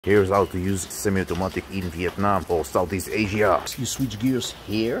Here's how to use semi-automatic in Vietnam or Southeast Asia. You switch gears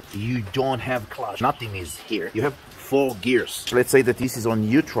here. You don't have clutch. Nothing is here. You have 4 gears. Let's say that this is on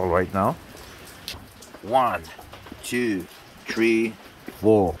neutral right now. 1, 2, 3,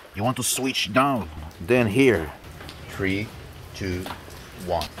 4. You want to switch down. Then here. 3, 2,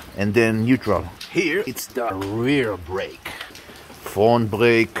 1. And then neutral. Here, it's the rear brake. Front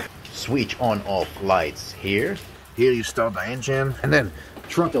brake. Switch on off lights here. Here you start the engine. And then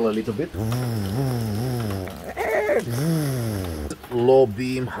throttle a little bit. Low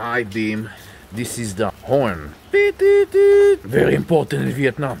beam, high beam. This is the horn. Very important in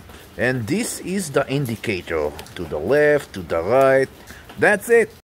Vietnam. And this is the indicator. To the left, to the right. That's it.